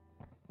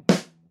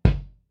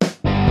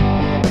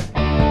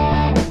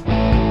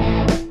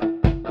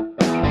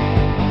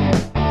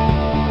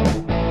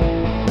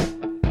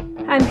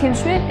I'm Kim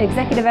Schmidt,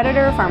 Executive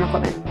Editor of Farm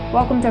Equipment.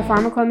 Welcome to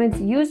Farm Equipment's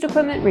Used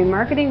Equipment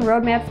Remarketing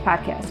Roadmaps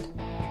podcast.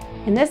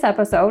 In this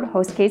episode,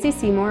 host Casey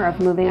Seymour of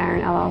Moving Iron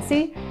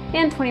LLC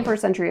and 21st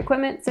Century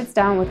Equipment sits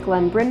down with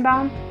Glenn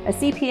Brinbaum, a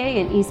CPA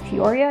in East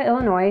Peoria,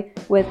 Illinois,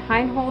 with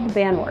Heinhold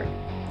Banwart.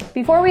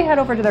 Before we head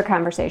over to their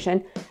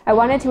conversation, I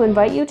wanted to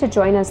invite you to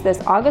join us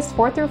this August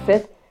 4th through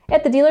 5th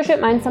at the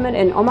Dealership Mind Summit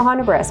in Omaha,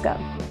 Nebraska.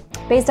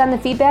 Based on the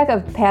feedback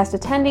of past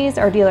attendees,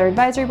 our dealer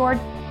advisory board,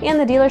 and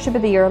the Dealership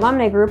of the Year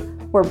alumni group,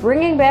 we're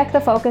bringing back the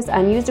focus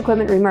on used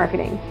equipment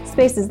remarketing.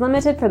 Space is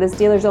limited for this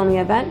dealers-only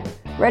event.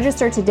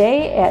 Register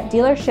today at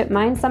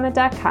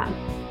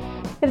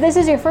dealershipmindsummit.com. If this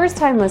is your first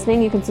time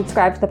listening, you can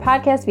subscribe to the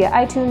podcast via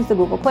iTunes, the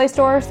Google Play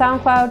Store,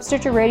 SoundCloud,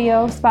 Stitcher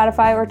Radio,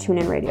 Spotify, or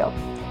TuneIn Radio.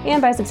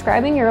 And by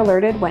subscribing, you're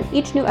alerted when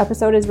each new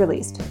episode is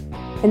released.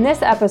 In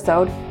this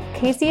episode,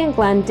 Casey and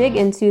Glenn dig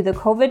into the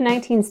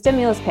COVID-19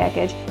 stimulus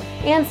package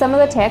and some of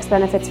the tax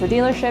benefits for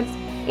dealerships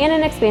and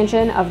an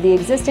expansion of the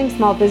existing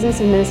Small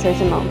Business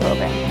Administration loan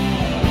program.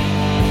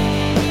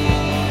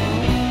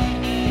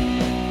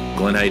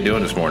 Glenn, how you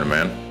doing this morning,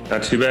 man?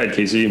 Not too bad,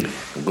 Casey.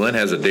 Glenn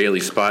has a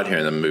daily spot here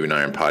in the Moving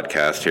Iron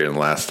podcast here in the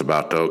last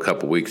about a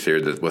couple weeks here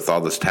that with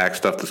all this tax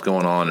stuff that's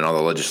going on and all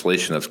the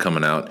legislation that's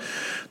coming out.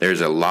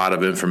 There's a lot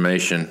of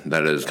information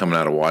that is coming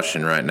out of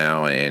Washington right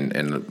now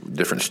and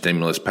different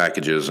stimulus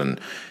packages and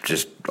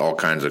just all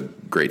kinds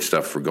of great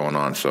stuff for going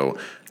on. So,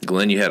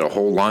 Glenn, you had a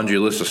whole laundry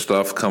list of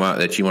stuff come out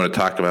that you want to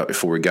talk about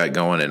before we got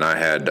going, and I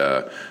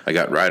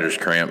got writer's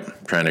cramp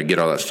trying to get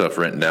all that stuff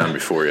written down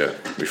before you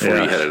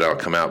had it all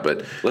come out.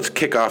 But let's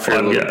kick off here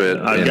a little bit.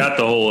 I've got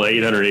the whole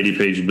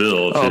 880-page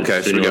bill.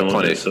 Okay, so we got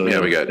plenty.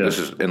 This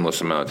is endless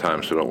amount of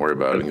time, so don't worry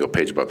about it. We can go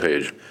page by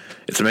page.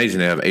 It's amazing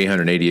to have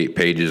 888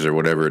 pages or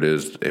whatever it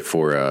is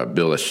for a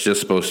bill that's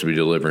just supposed to be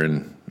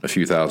delivering a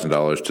few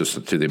 $1,000s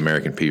just to the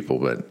American people,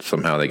 but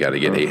somehow they got to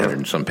get 800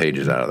 and some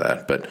pages out of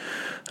that. But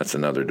that's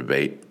another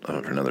debate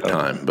for another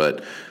time.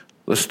 But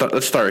let's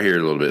start here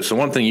a little bit. So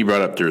one thing you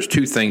brought up, there's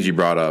two things you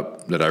brought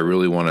up that I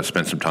really want to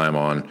spend some time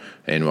on,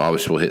 and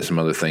obviously we'll hit some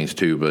other things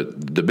too.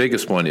 But the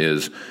biggest one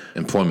is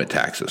employment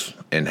taxes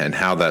and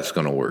how that's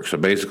going to work. So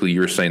basically,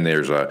 you're saying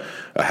there's a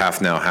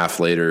half now, half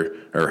later,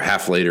 or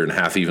half later and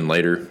half even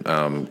later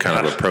kind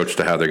of approach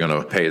to how they're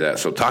going to pay that.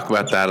 So talk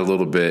about that a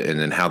little bit, and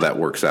then how that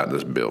works out in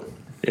this bill.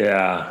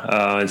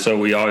 Yeah, and so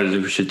we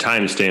should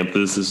timestamp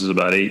this. This is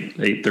about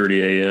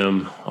 8:30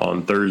 a.m.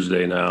 on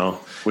Thursday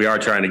now. We are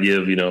trying to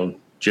give,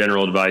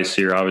 general advice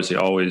here. Obviously,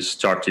 always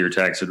talk to your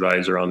tax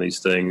advisor on these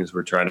things.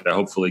 We're trying to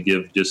hopefully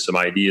give just some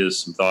ideas,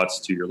 some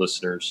thoughts to your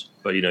listeners.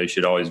 But, you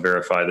should always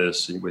verify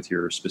this with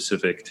your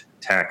specific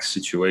tax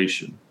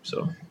situation.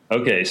 So,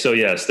 okay, so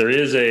yes, there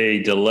is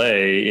a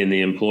delay in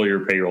the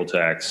employer payroll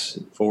tax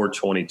for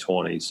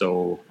 2020.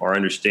 So our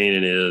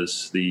understanding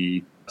is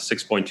the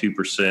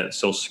 6.2%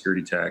 Social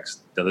Security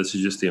tax. Now, this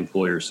is just the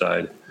employer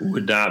side,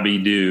 would not be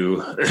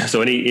due.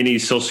 So any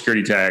Social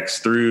Security tax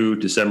through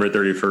December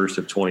 31st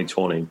of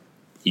 2020,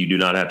 you do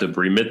not have to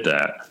remit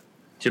that.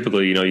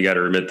 Typically, you got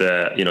to remit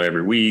that,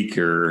 every week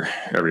or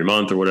every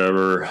month or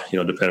whatever,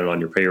 depending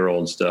on your payroll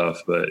and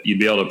stuff. But you'd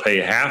be able to pay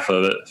half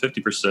of it,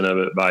 50% of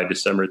it by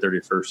December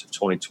 31st of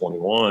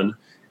 2021.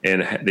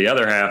 And the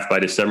other half by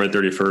December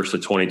 31st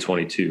of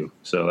 2022.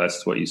 So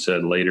that's what you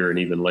said, later and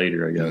even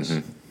later, I guess.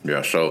 Mm-hmm.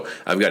 Yeah, so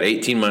I've got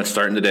 18 months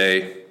starting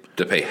today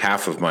to pay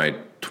half of my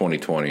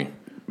 2020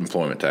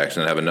 employment tax,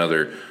 and I have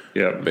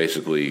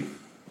basically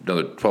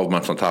another 12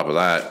 months on top of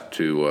that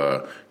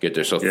to get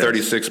there. So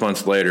 36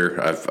 months later,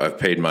 I've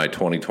paid my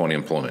 2020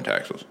 employment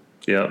taxes.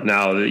 Yeah.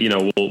 Now,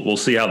 we'll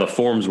see how the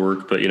forms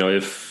work, but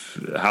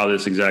how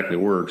this exactly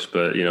works,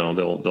 but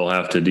they'll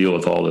have to deal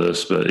with all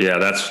this. But yeah,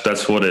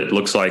 that's what it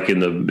looks like in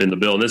the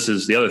bill. And this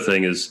is the other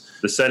thing is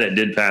the Senate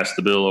did pass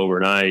the bill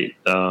overnight.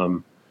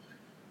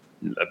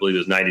 I believe it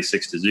was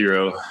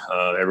 96-0.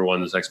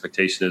 Everyone's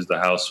expectation is the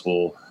House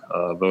will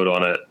vote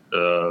on it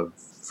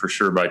for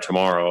sure by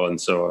tomorrow,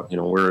 and so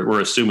we're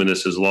assuming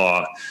this is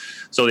law.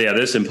 So yeah,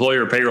 this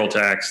employer payroll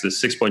tax,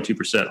 this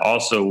 6.2%,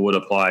 also would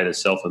apply to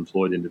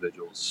self-employed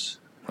individuals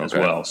as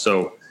well.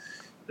 So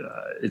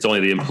it's only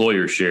the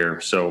employer share.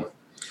 So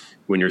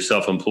when you're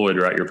self-employed,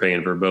 right, you're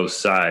paying for both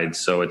sides.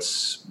 So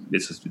it's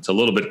a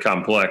little bit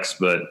complex,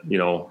 but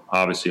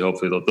obviously,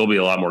 hopefully there'll be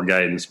a lot more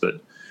guidance,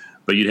 but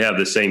you'd have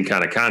the same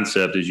kind of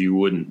concept as you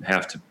wouldn't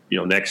have to,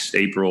 next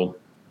April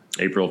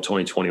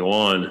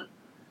 2021,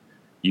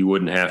 you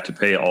wouldn't have to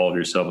pay all of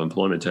your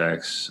self-employment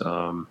tax,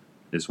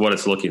 is what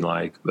it's looking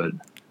like. But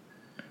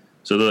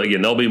so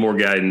again, there'll be more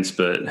guidance,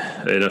 but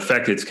in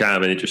effect, it's kind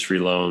of an interest-free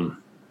loan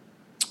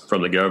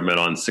from the government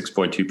on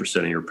 6.2%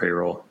 of your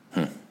payroll.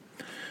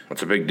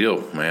 That's a big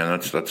deal, man.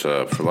 That's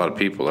for a lot of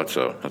people. That's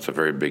a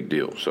very big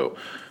deal. So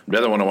the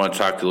other one I want to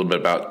talk a little bit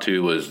about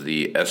too was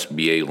the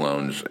SBA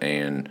loans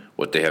and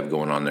what they have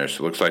going on there.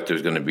 So it looks like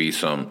there's going to be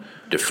some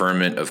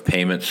deferment of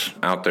payments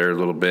out there a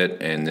little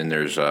bit, and then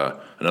there's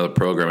another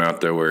program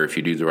out there where if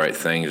you do the right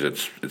things,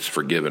 it's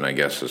forgiven. I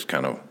guess is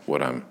kind of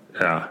what I'm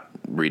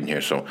reading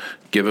here. So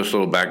give us a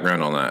little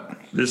background on that.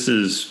 This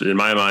is, in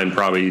my mind,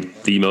 probably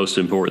the most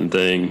important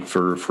thing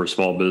for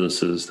small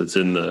businesses that's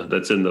in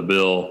the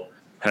bill.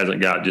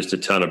 Hasn't got just a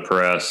ton of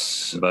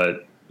press,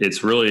 but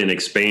it's really an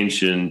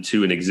expansion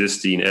to an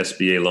existing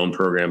SBA loan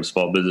program,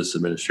 Small Business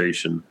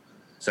Administration,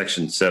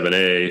 Section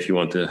 7A, if you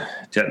want the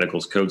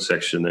technicals code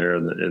section there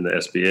in the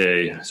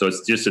SBA. So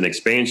it's just an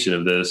expansion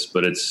of this,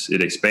 but it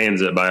expands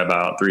it by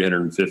about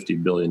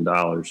 $350 billion.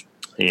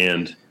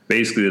 And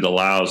basically it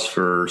allows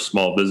for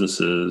small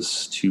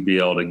businesses to be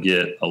able to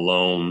get a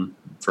loan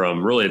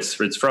from, really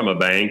it's from a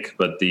bank,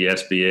 but the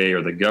SBA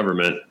or the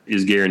government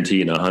is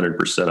guaranteeing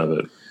 100% of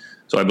it.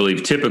 So I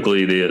believe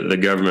typically the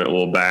government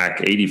will back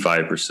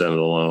 85% of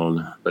the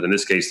loan, but in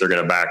this case, they're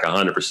going to back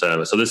 100%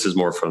 of it. So this is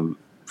more from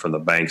the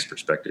bank's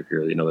perspective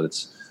here, that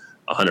it's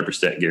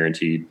 100%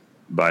 guaranteed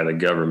by the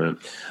government.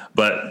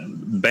 But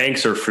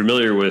banks are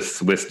familiar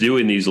with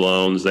doing these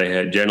loans.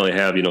 They generally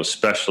have,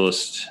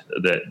 specialists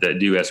that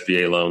do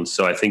SBA loans.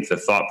 So I think the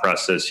thought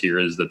process here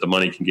is that the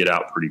money can get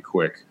out pretty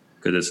quick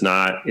because it's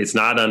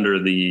not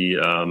under the,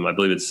 I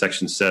believe it's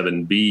Section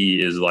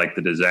 7B is like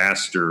the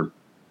disaster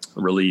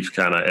relief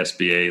kind of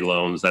SBA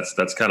loans.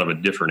 That's kind of a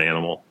different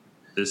animal.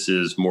 This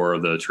is more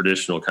of the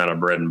traditional kind of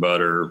bread and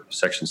butter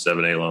Section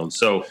 7A loans.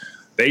 So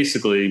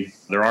basically,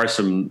 there are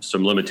some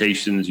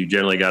limitations. You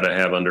generally got to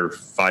have under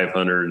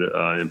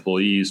 500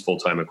 employees,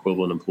 full-time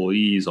equivalent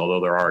employees,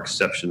 although there are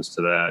exceptions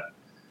to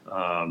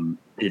that.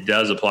 It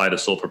does apply to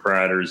sole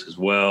proprietors as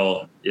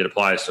well. It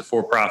applies to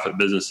for-profit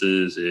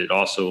businesses. It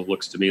also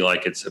looks to me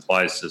like it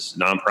applies to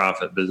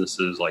nonprofit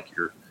businesses like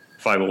your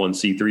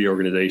 501c3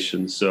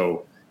 organizations.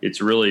 So it's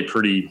really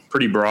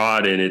pretty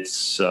broad, and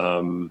it's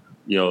one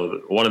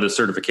of the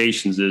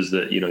certifications is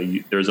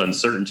that there's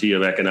uncertainty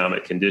of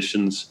economic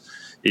conditions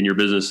in your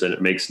business, and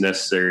it makes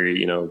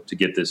necessary to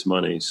get this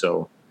money.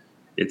 So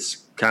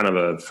it's kind of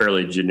a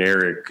fairly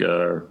generic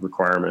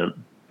requirement.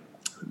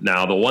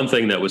 Now, the one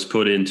thing that was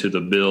put into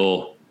the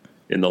bill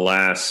in the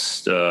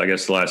last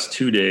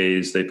 2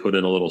 days, they put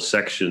in a little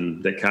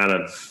section that kind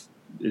of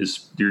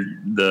is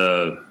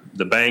the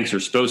banks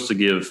are supposed to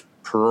give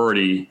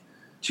priority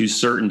to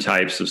certain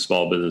types of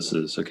small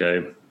businesses.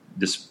 Okay.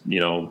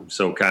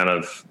 So kind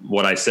of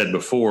what I said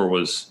before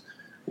was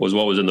what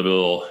was in the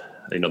bill,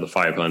 the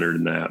 500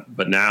 and that,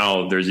 but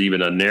now there's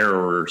even a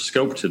narrower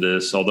scope to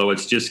this, although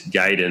it's just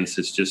guidance.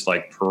 It's just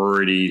like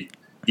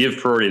give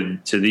priority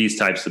to these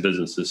types of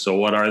businesses. So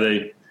what are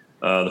they?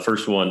 The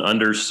first one,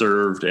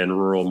 underserved and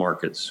rural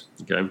markets.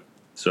 Okay.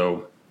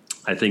 So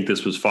I think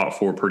this was fought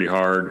for pretty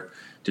hard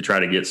to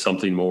try to get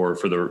something more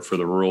for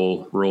the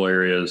rural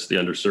areas, the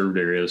underserved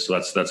areas. So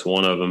that's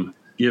one of them.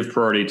 Give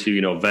priority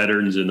to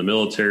veterans in the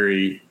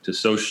military, to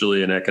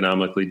socially and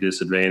economically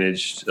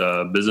disadvantaged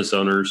business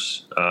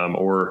owners,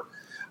 or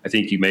I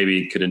think you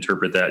maybe could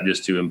interpret that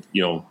just to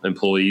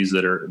employees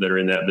that are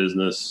in that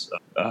business.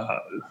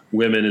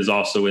 Women is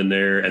also in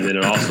there, and then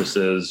it also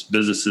says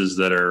businesses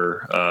that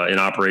are in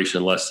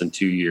operation less than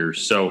 2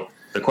 years. So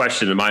the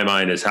question in my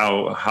mind is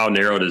how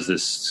narrow does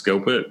this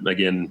scope it?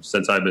 Again,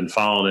 since I've been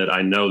following it,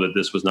 I know that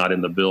this was not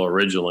in the bill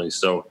originally.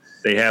 So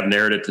they have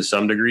narrowed it to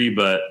some degree,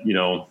 but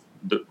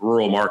the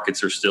rural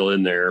markets are still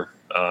in there.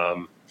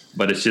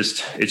 But it's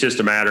just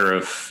a matter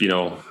of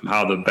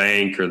how the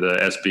bank or the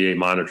SBA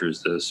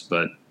monitors this.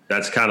 But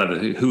that's kind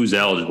of who's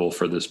eligible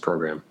for this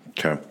program.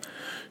 Okay,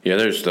 yeah.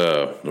 There's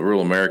the Rural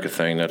America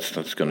thing.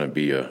 That's going to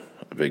be a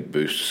big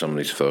boost to some of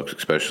these folks,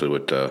 especially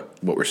with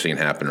what we're seeing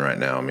happen right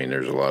now. I mean,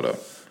 there's a lot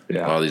of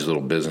these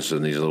little businesses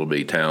in these little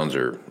bitty towns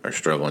are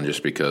struggling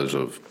just because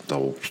of the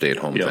whole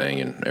stay-at-home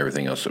thing and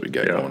everything else that we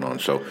got going on.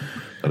 So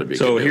that'll be.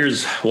 So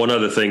here's one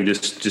other thing,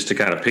 just to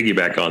kind of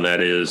piggyback on that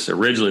is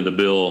originally the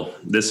bill.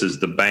 This is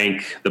the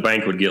bank. The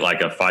bank would get like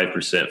a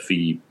 5%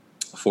 fee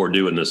for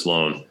doing this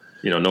loan.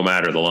 No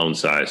matter the loan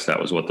size. That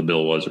was what the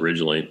bill was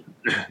originally.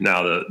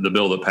 Now the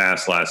bill that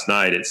passed last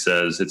night, it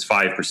says it's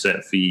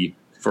 5% fee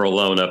for a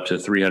loan up to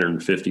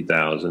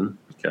 $350,000.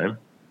 Okay.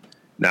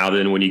 Now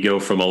then, when you go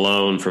from a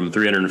loan from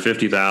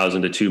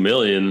 $350,000 to $2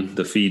 million,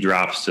 the fee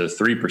drops to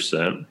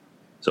 3%.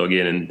 So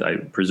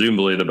again,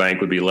 presumably the bank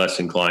would be less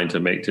inclined to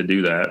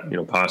do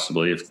that,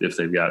 possibly if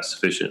they've got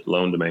sufficient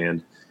loan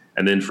demand.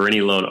 And then for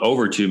any loan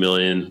over $2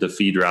 million, the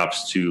fee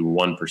drops to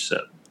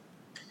 1%.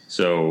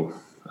 So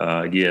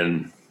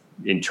again,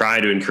 in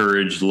trying to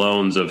encourage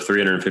loans of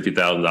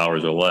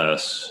 $350,000 or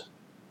less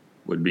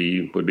would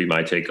be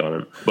my take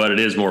on it. But it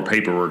is more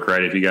paperwork,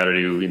 right? If you got to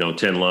do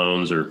 10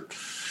 loans or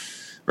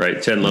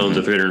 10 loans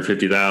of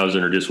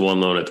 $350,000 or just one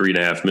loan at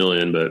 $3.5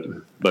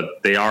 million,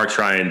 but they are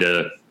trying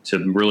to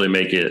really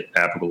make it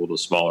applicable to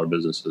smaller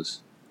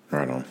businesses.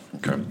 Right on.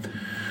 Okay.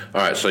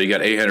 All right, so you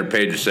got 800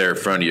 pages there in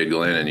front of you,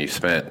 Glenn, and you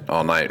spent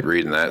all night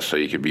reading that so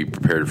you could be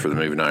prepared for the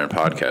Moving Iron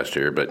podcast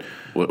here. But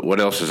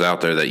what else is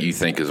out there that you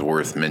think is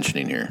worth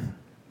mentioning here?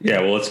 Yeah,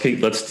 well, let's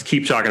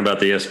keep talking about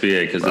the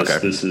SBA because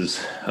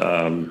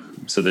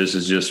this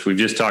is just we've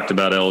just talked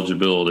about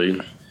eligibility,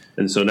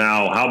 and so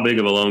now how big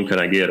of a loan can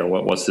I get, or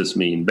what's this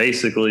mean?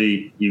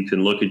 Basically, you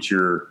can look at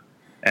your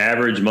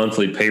average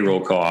monthly payroll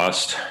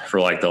cost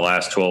for like the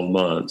last 12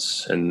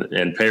 months.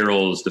 And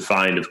payroll is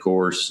defined, of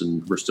course,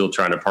 and we're still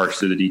trying to parse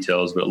through the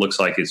details, but it looks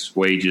like it's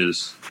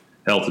wages,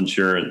 health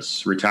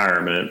insurance,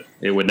 retirement.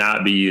 It would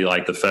not be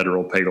like the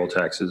federal payroll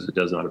taxes. It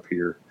does not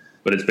appear.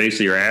 But it's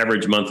basically your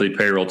average monthly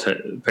payroll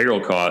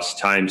cost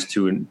times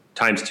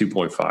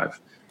 2.5.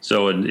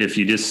 So if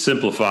you just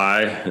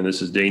simplify, and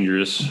this is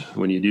dangerous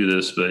when you do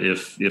this, but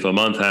if a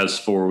month has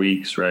 4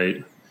 weeks,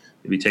 right?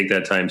 If you take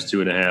that times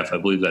 2.5, I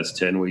believe that's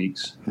 10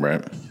 weeks.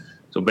 Right.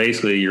 So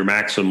basically your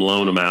maximum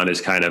loan amount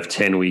is kind of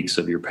 10 weeks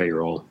of your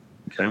payroll.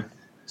 Okay.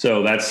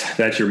 So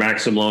that's your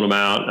maximum loan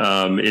amount.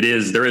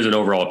 There is an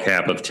overall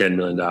cap of $10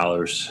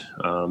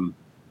 million.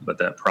 But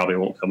that probably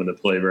won't come into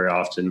play very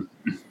often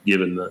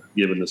given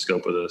the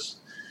scope of this.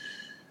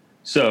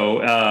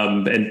 So,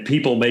 and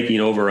people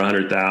making over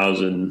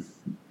 100,000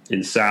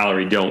 in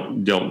salary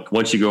don't,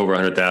 once you go over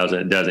 100,000,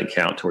 it doesn't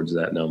count towards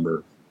that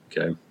number.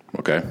 Okay.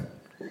 Okay.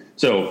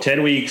 So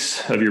 10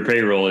 weeks of your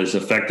payroll is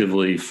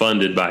effectively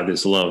funded by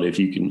this loan if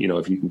you can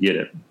get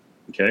it.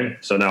 Okay.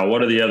 So now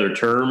what are the other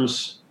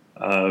terms?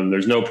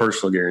 There's no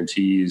personal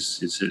guarantees.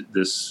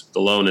 The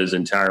loan is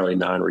entirely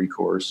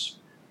non-recourse.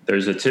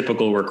 There's a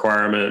typical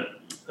requirement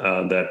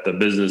that the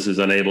business is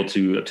unable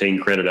to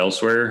obtain credit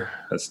elsewhere.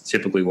 That's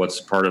typically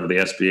what's part of the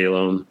SBA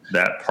loan.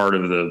 That part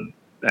of the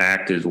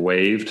act is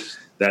waived.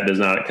 That does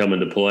not come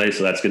into play,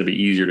 so that's going to be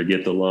easier to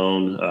get the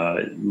loan.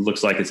 It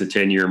looks like it's a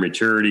 10-year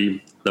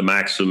maturity. The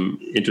maximum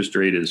interest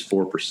rate is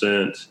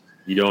 4%.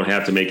 You don't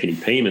have to make any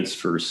payments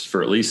for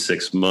at least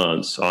 6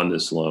 months on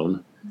this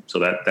loan, so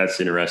that's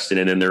interesting.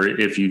 And then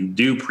if you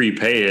do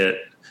prepay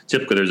it,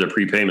 typically there's a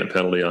prepayment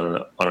penalty on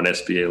an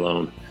SBA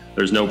loan.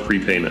 There's no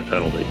prepayment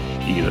penalty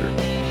either.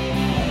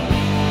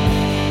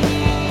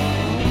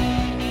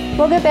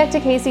 We'll get back to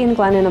Casey and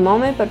Glenn in a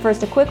moment, but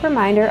first a quick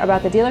reminder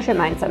about the Dealership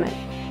Mind Summit.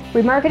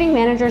 Remarketing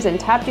managers and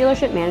top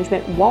dealership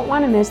management won't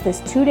want to miss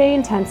this 2-day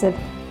intensive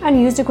on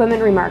used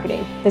equipment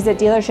remarketing. Visit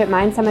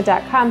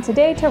dealershipmindsummit.com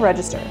today to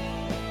register.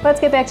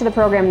 Let's get back to the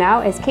program now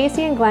as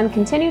Casey and Glenn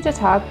continue to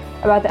talk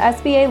about the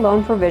SBA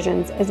loan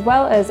provisions as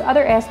well as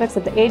other aspects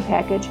of the aid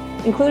package,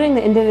 including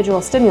the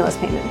individual stimulus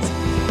payments.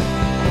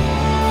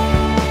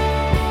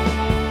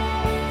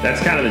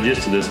 That's kind of the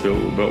gist of this,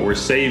 but we're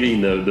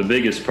saving the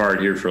biggest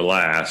part here for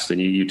last,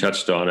 and you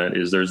touched on it,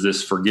 is there's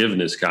this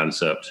forgiveness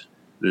concept.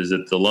 Is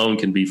that the loan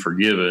can be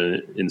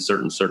forgiven in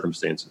certain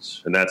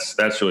circumstances. And that's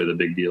really the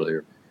big deal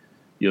here.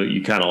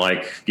 You kind of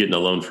like getting a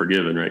loan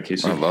forgiven, right,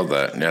 Casey? I love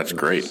that. Yeah, that's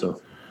great.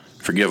 So,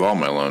 forgive all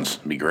my loans.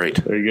 It'd be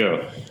great. There you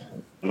go.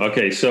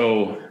 Okay,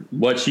 so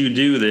what you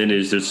do then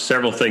is there's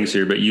several things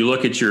here, but you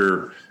look at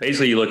the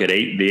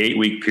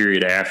 8-week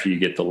period after you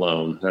get the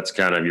loan. That's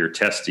kind of your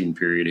testing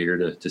period here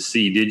to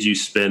see, did you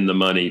spend the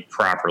money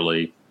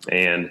properly?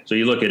 And so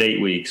you look at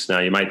 8 weeks. Now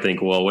you might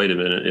think, well, wait a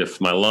minute,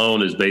 if my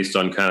loan is based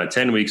on kind of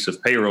 10 weeks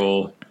of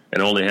payroll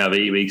and only have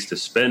 8 weeks to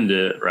spend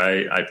it,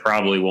 right, I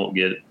probably won't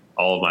get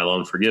all of my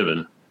loan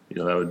forgiven.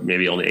 That would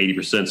maybe only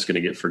 80% is going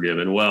to get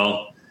forgiven.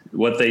 Well,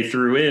 what they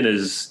threw in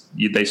is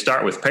they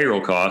start with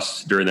payroll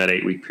costs during that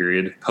 8-week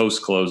period,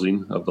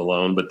 post-closing of the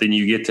loan, but then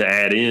you get to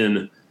add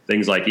in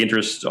things like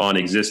interest on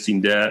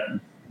existing debt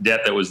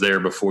that was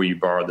there before you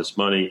borrowed this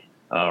money,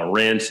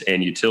 rent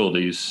and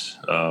utilities,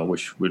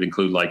 which would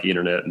include like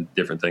internet and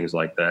different things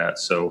like that.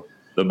 So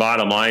the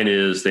bottom line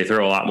is they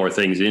throw a lot more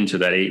things into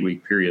that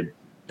 8-week period.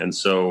 And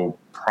so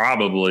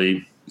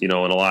probably, in a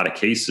lot of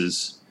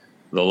cases,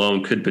 the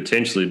loan could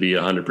potentially be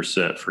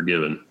 100%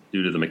 forgiven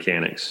due to the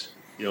mechanics.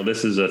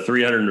 This is a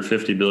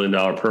 $350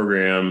 billion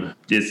program.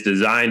 It's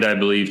designed, I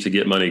believe, to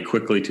get money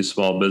quickly to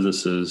small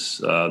businesses.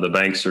 The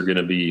banks are going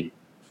to be,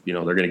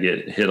 they're going to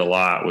get hit a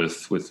lot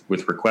with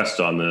requests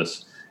on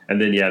this. And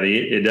then,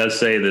 it does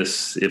say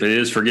this, if it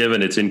is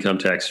forgiven, it's income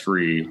tax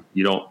free.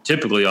 You don't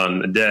typically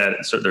on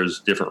debt, so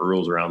there's different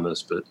rules around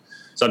this, but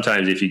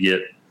sometimes if you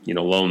get,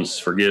 loans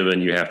forgiven,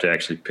 you have to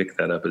actually pick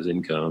that up as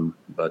income.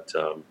 But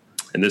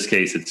in this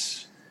case,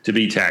 it's to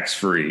be tax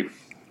free.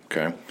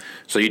 Okay.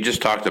 So you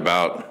just talked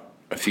about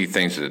a few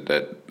things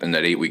that in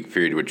that 8-week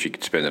period, which you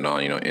could spend it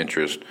on,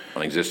 interest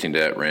on existing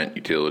debt, rent,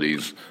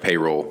 utilities,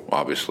 payroll,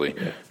 obviously.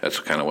 Yeah. That's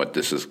kind of what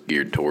this is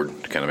geared toward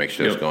to kind of make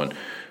sure it's going.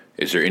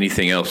 Is there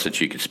anything else that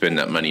you could spend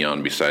that money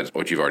on besides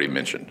what you've already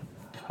mentioned?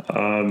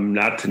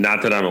 Not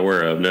that I'm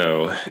aware of.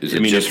 No. Is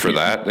it just for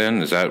that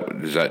then? Is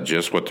that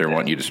just what they're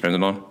wanting you to spend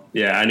it on?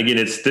 Yeah, and again,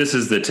 this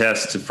is the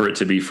test for it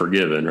to be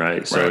forgiven,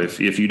 right? So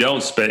if you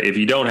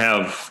don't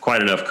have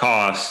quite enough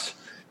cost,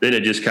 then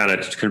it just kind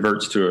of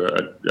converts to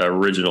a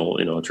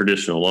original, a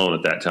traditional loan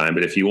at that time.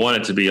 But if you want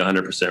it to be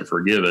 100%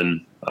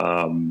 forgiven,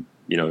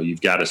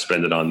 you've got to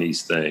spend it on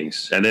these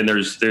things. And then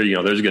there's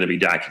going to be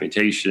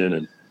documentation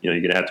and you're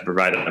going to have to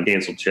provide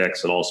canceled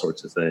checks and all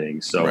sorts of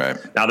things. So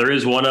Now there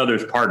is one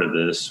other part of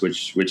this,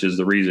 which is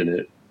the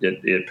reason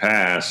it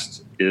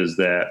passed, is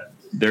that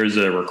there's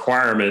a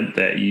requirement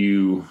that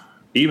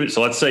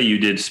so let's say you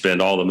did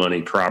spend all the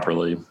money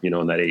properly, in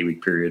that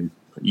 8-week period.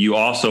 You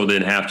also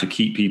then have to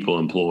keep people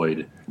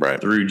employed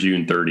through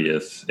June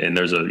 30th. And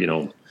there's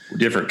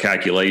different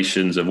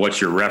calculations of what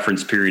your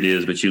reference period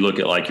is, but you look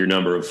at like your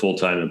number of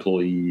full-time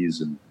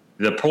employees. And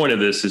the point of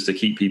this is to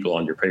keep people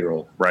on your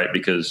payroll, right?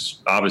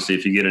 Because obviously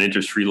if you get an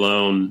interest-free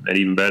loan, and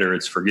even better,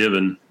 it's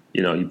forgiven,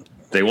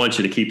 they want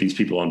you to keep these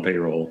people on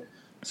payroll.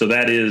 So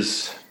that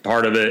is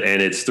part of it.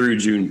 And it's through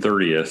June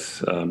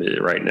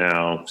 30th right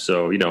now.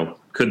 So,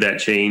 could that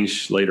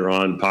change later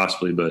on?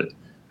 Possibly,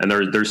 and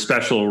there's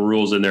special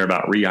rules in there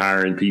about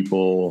rehiring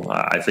people.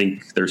 I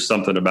think there's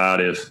something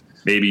about if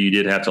maybe you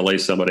did have to lay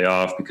somebody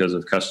off because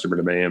of customer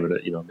demand,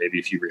 but maybe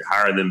if you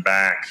rehire them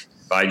back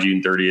by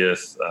June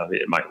 30th,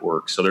 it might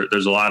work. So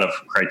there's a lot of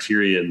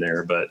criteria in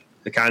there, but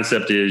the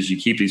concept is you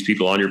keep these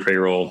people on your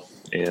payroll,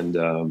 and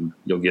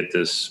you'll get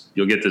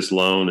this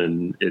loan.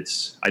 And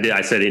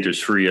I said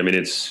interest free. I mean,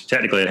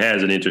 it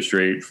has an interest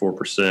rate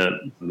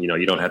 4%.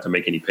 You don't have to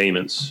make any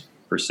payments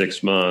for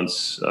 6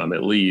 months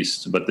at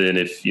least. But then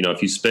if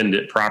you spend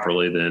it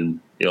properly,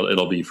 then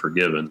it'll be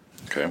forgiven.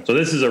 Okay. So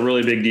this is a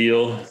really big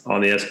deal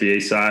on the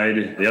SBA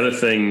side. The other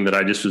thing that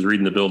I just was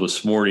reading the bill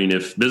this morning,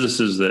 if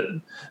businesses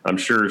that I'm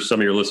sure some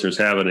of your listeners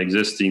have an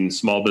existing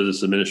Small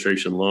Business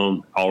Administration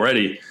loan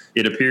already,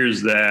 it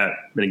appears that,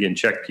 and again,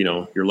 check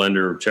your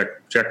lender,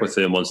 check with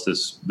them once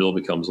this bill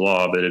becomes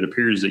law, but it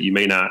appears that you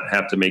may not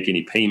have to make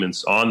any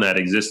payments on that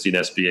existing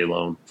SBA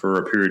loan for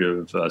a period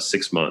of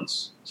 6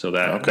 months. So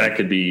that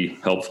could be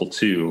helpful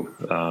too.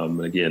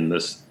 Again,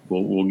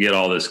 we'll get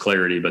all this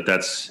clarity, but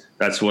that's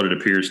what it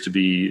appears to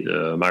be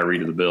my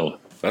read of the bill.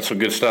 That's some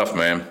good stuff,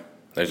 man.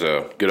 There's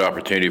a good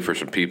opportunity for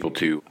some people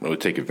to really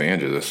take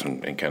advantage of this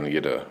and kind of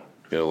get a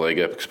leg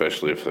up,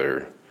 especially if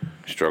they're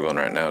struggling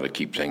right now to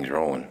keep things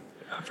rolling.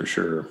 For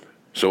sure.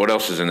 So what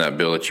else is in that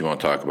bill that you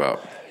want to talk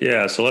about?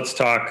 Yeah, so let's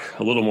talk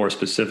a little more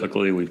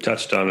specifically. We've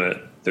touched on it.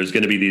 There's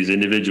going to be these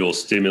individual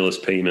stimulus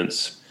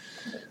payments.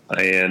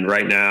 And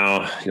right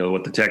now,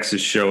 what the text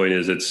is showing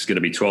is it's going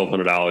to be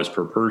 $1,200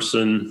 per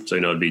person. So,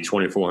 it'd be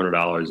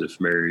 $2,400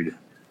 if married.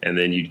 And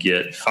then you'd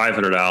get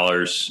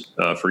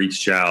 $500 for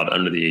each child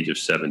under the age of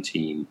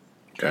 17.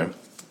 Okay.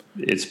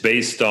 It's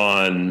based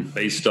on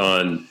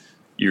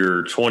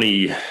your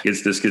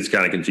this gets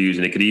kind of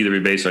confusing. It could either be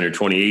based on your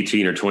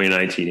 2018 or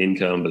 2019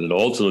 income, but it'll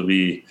ultimately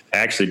be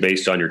actually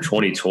based on your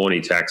 2020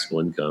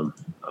 taxable income.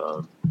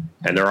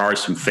 And there are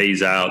some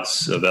phase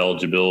outs of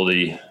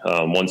eligibility.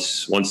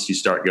 Once you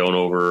start going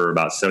over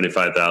about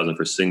 $75,000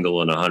 for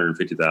single and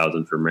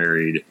 $150,000 for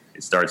married,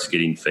 it starts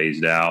getting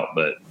phased out.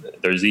 But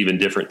there's even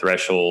different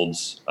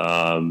thresholds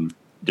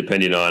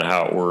depending on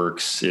how it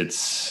works.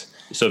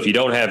 So if you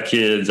don't have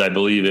kids, I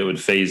believe it would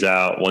phase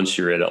out once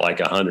you're at like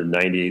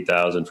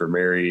 $198,000 for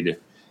married.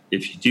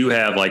 If you do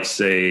have, like,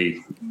 say,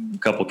 a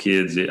couple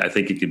kids, I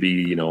think it could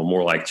be,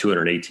 more like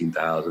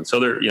 $218,000.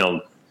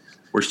 So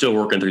we're still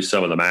working through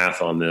some of the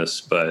math on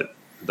this, but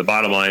the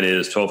bottom line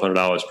is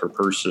 $1,200 per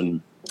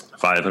person,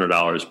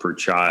 $500 per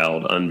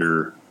child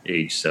under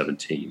age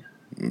 17.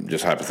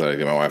 Just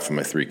hypothetically, my wife and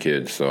my 3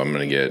 kids, so I'm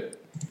going to get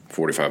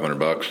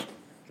 $4,500. I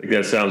think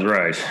that sounds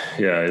right.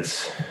 Yeah,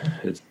 it's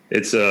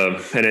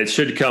and it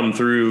should come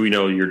through,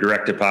 your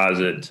direct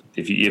deposit.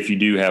 If you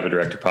do have a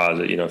direct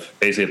deposit,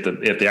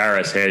 basically if the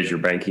IRS has your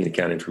banking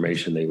account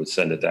information, they would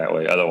send it that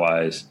way.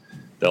 Otherwise,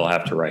 they'll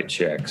have to write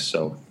checks.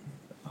 So,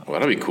 well,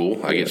 that'll be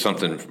cool. I get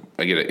an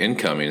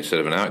incoming instead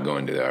of an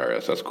outgoing to the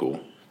IRS. That's cool.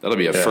 That'll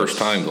be a first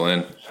time,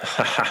 Glenn.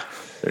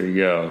 There you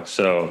go.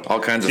 So all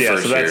kinds of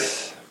firsts here.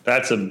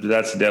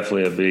 That's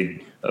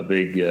definitely a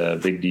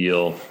big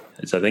deal.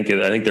 I think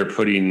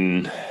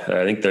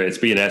it's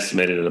being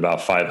estimated at about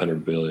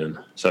 $500 billion.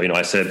 So,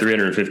 I said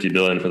 $350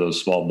 billion for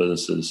those small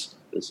businesses.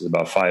 This is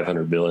about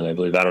 $500 billion, I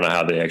believe. I don't know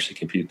how they actually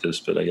compute this,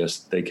 but I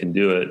guess they can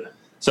do it.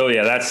 So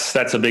yeah,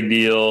 that's a big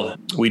deal.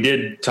 We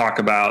did talk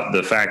about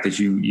the fact that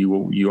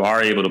you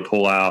are able to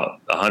pull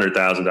out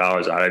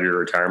 $100,000 out of your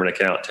retirement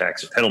account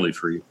tax penalty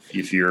free.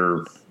 If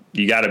you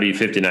got to be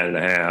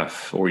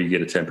 59.5 or you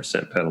get a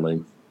 10%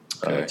 penalty.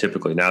 Okay.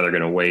 Typically now they're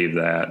going to waive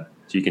that.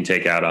 So you can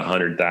take out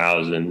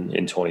 $100,000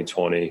 in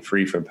 2020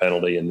 free from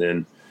penalty, and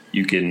then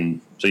you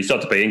still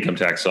have to pay income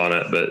tax on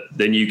it, but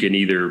then you can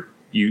either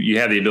you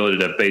have the ability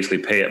to basically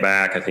pay it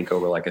back, I think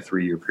over like a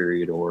 3-year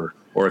period, or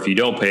if you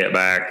don't pay it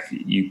back,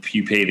 you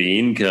pay the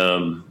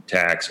income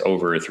tax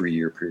over a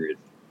 3-year period.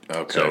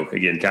 Okay. So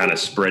again, kind of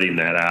spreading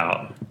that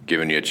out,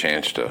 giving you a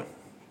chance to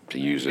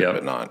use it,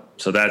 but not.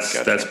 So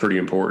that's pretty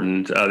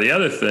important. The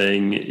other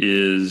thing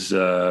is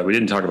we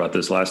didn't talk about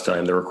this last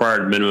time. The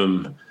required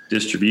minimum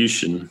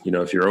distribution.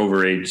 If you're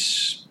over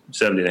age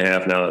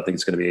 70.5 now, I think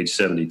it's going to be age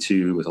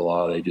 72 with a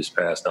law they just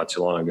passed not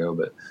too long ago.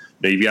 But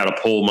you've got to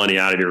pull money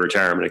out of your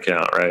retirement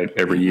account, right?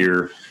 Every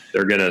year.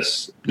 They're going to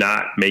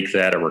not make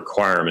that a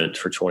requirement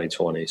for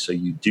 2020. So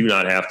you do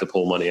not have to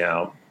pull money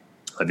out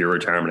of your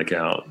retirement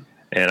account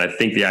And I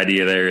think the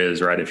idea there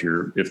is, right, if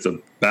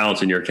the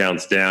balance in your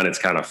account's down, it's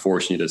kind of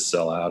forcing you to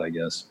sell out, I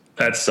guess.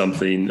 That's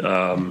something.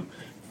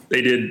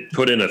 They did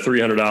put in a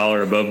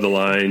 $300 above the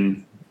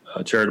line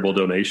charitable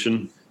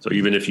donation. So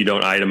even if you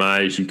don't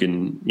itemize, you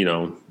can,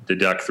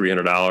 deduct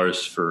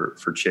 $300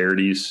 for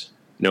charities.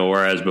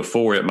 Whereas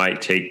before it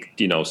might take,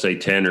 say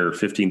 $10,000 or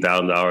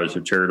 $15,000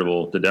 of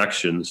charitable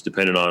deductions,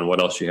 depending on what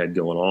else you had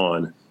going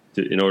on,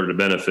 in order to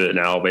benefit.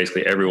 Now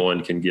basically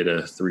everyone can get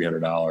a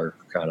 $300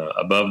 kind of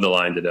above the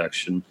line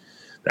deduction.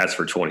 That's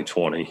for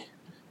 2020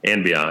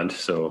 and beyond.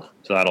 So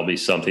that'll be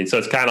something. So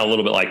it's kind of a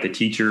little bit like the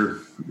teacher,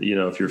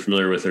 if you're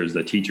familiar with, there's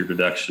the teacher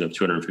deduction of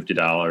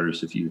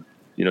 $250. If you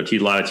a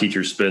lot of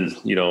teachers spend,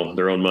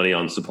 their own money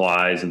on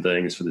supplies and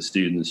things for the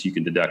students, you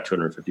can deduct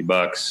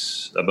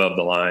 $250 above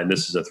the line.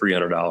 This is a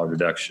 $300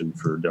 deduction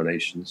for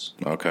donations.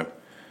 Okay.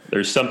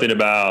 There's something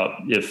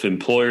about if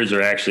employers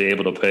are actually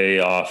able to pay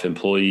off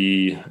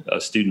employee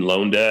student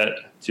loan debt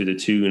to the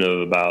tune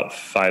of about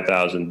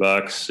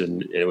 $5,000,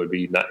 and it would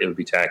be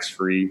tax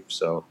free.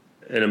 So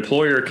an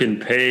employer can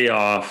pay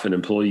off an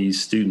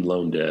employee's student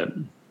loan debt,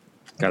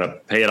 kind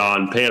of pay it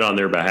on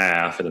their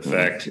behalf in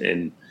effect,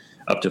 and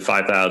up to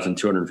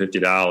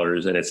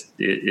 $5,250, and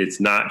it's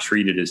not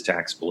treated as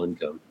taxable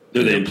income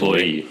to the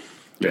employee.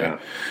 Yeah.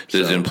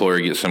 Does the employer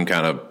get some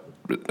kind of?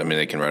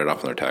 They can write it off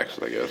on their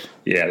taxes, I guess.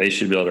 Yeah, they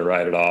should be able to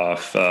write it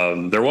off.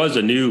 There was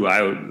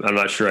I'm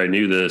not sure I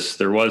knew this.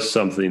 There was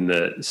something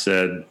that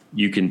said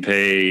you can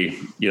pay,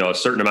 a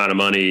certain amount of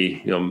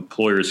money.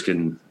 Employers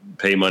can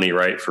pay money,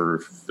 right,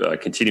 for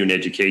continuing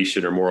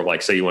education, or more of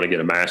like, say you want to get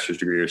a master's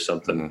degree or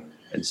something. Mm-hmm.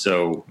 And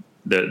so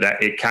that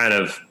it kind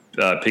of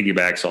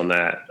piggybacks on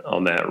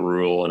that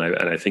rule,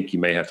 and I think you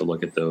may have to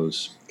look at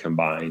those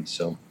combined.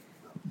 So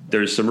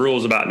there's some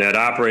rules about net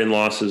operating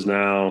losses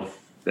now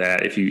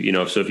that if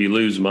if you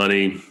lose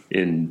money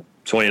in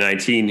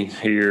 2019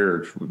 here,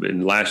 or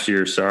in last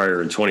year,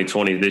 or in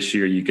 2020 this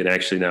year, you can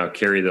actually now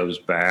carry those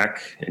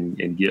back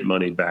and get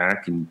money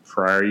back in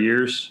prior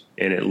years.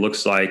 And it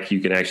looks like you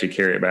can actually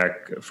carry it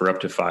back for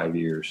up to 5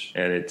 years.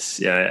 And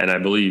and I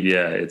believe,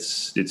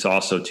 it's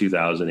also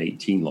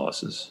 2018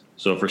 losses.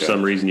 So for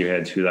some reason you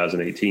had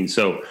 2018.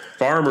 So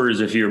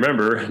farmers, if you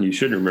remember, and you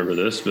shouldn't remember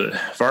this, but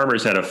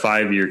farmers had a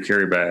 5-year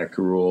carryback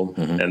rule,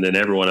 and then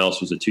everyone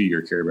else was a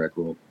 2-year carryback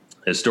rule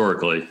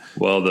historically.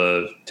 Well,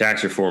 the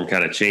tax reform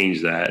kind of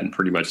changed that and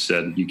pretty much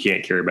said you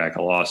can't carry back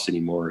a loss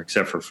anymore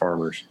except for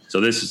farmers. So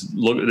this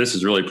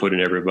is really putting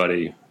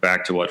everybody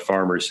back to what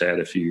farmers had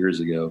a few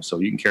years ago. So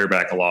you can carry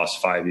back a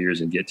loss 5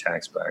 years and get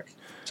tax back.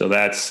 So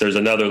there's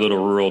another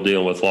little rule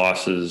dealing with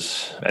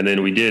losses. And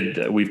then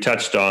we've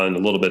touched on a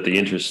little bit the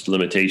interest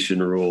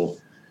limitation rule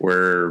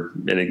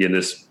and again,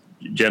 this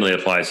generally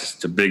applies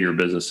to bigger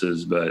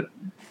businesses, but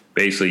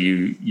basically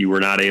you were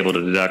not able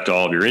to deduct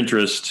all of your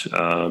interest.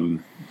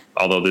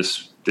 Although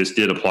this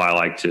did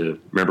apply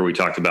remember we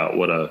talked about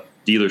what a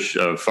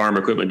farm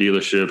equipment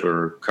dealership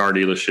or car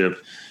dealership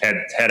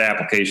had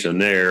application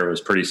there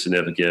was pretty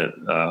significant.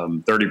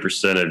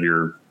 30% of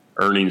your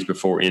earnings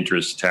before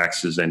interest,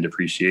 taxes, and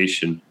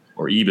depreciation,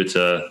 or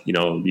EBITDA,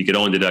 you could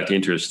only deduct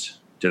interest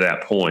to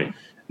that point.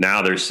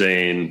 Now they're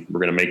saying we're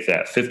going to make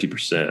that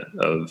 50%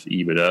 of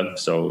EBITDA.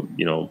 So,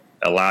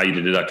 allow you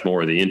to deduct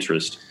more of the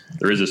interest.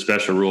 There is a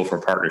special rule for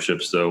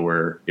partnerships, though,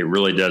 where it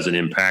really doesn't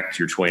impact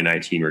your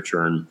 2019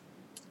 return,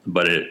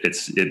 but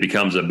it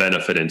becomes a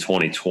benefit in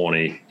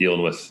 2020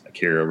 dealing with a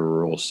carryover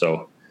rule.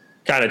 So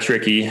kind of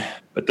tricky,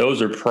 but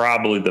those are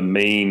probably the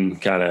main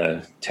kind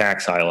of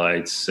tax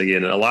highlights.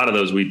 Again, a lot of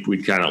those we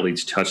kind of at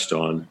least touched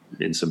on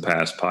in some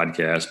past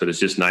podcasts, but it's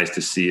just nice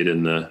to see it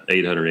in the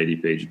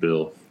 880-page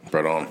bill.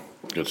 Right on.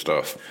 Good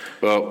stuff.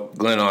 Well,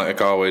 Glenn,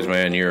 like always,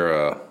 man,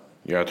 you're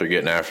out there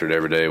getting after it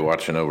every day,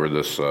 watching over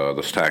this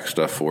tax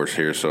stuff for us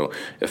here. So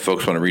if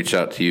folks want to reach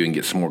out to you and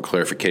get some more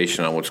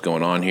clarification on what's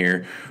going on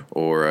here,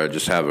 or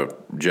just have a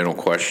general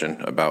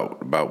question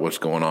about what's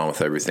going on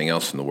with everything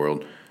else in the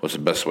world, what's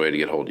the best way to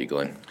get hold of you,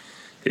 Glenn?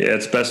 Yeah,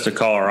 it's best to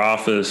call our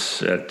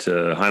office at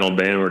Heinold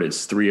Banward.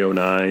 It's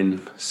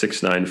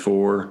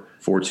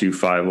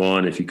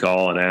 309-694-4251. If you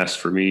call and ask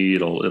for me,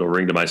 it'll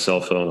ring to my cell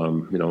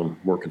phone. I'm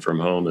working from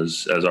home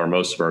as are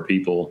most of our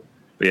people.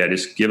 But yeah,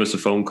 just give us a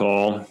phone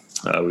call.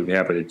 We'd be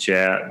happy to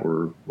chat.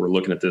 We're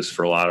looking at this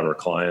for a lot of our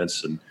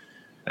clients, and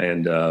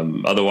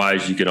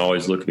otherwise you can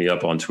always look me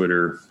up on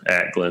Twitter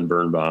at Glenn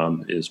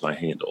Birnbaum is my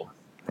handle.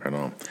 Right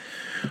on.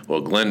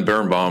 Well, Glenn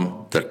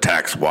Birnbaum, the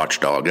tax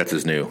watchdog. That's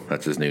his new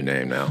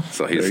name now.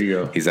 So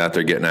he's out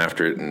there getting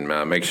after it, and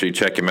make sure you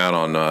check him out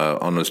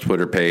on his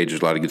Twitter page.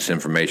 There's a lot of good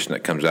information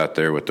that comes out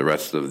there with the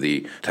rest of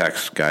the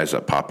tax guys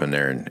that pop in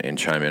there and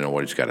chime in on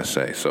what he's got to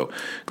say. So,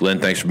 Glenn,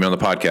 thanks for being on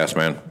the podcast,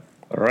 man.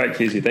 All right,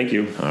 Casey, thank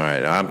you. All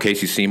right, I'm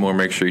Casey Seymour.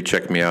 Make sure you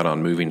check me out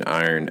on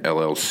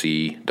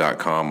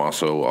movingironllc.com.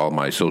 Also, all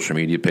my social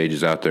media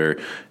pages out there,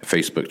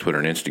 Facebook, Twitter,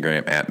 and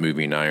Instagram at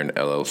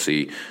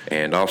movingironllc.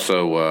 And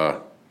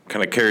also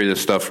kind of carry this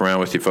stuff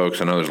around with you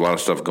folks. I know there's a lot of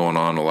stuff going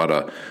on. A lot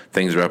of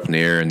things are up in the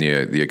air, and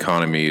the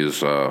economy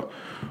is all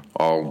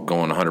all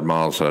going 100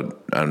 miles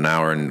an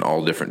hour in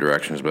all different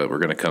directions, but we're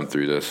going to come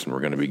through this and we're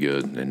going to be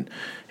good, and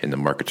the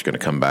market's going to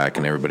come back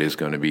and everybody's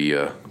going to be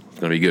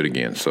good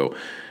again. So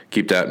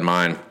keep that in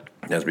mind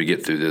as we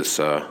get through this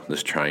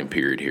trying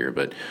period here.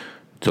 But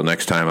until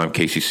next time, I'm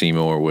Casey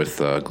Seymour with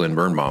Glenn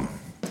Birnbaum.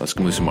 Let's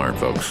move some iron,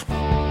 folks.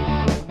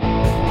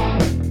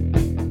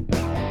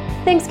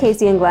 Thanks,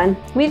 Casey and Glenn.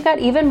 We've got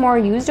even more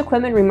used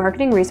equipment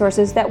remarketing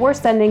resources that we're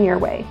sending your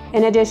way.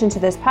 In addition to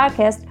this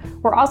podcast,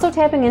 we're also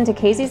tapping into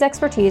Casey's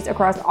expertise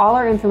across all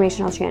our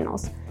informational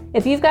channels.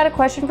 If you've got a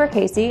question for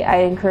Casey, I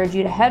encourage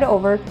you to head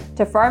over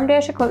to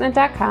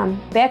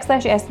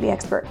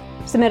farm-equipment.com/asktheexpert.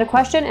 Submit a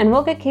question and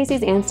we'll get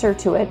Casey's answer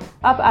to it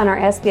up on our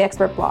Ask the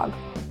Expert blog.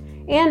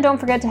 And don't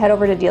forget to head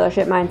over to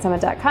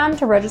dealershipmindsummit.com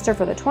to register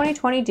for the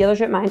 2020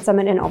 Dealership Mind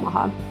Summit in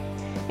Omaha.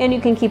 And you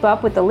can keep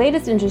up with the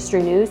latest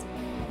industry news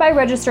by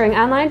registering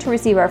online to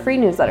receive our free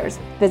newsletters.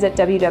 Visit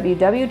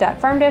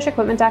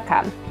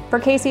www.farm-equipment.com. For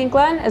Casey and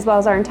Glenn, as well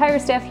as our entire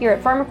staff here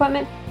at Farm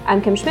Equipment,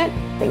 I'm Kim Schmidt.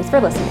 Thanks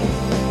for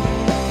listening.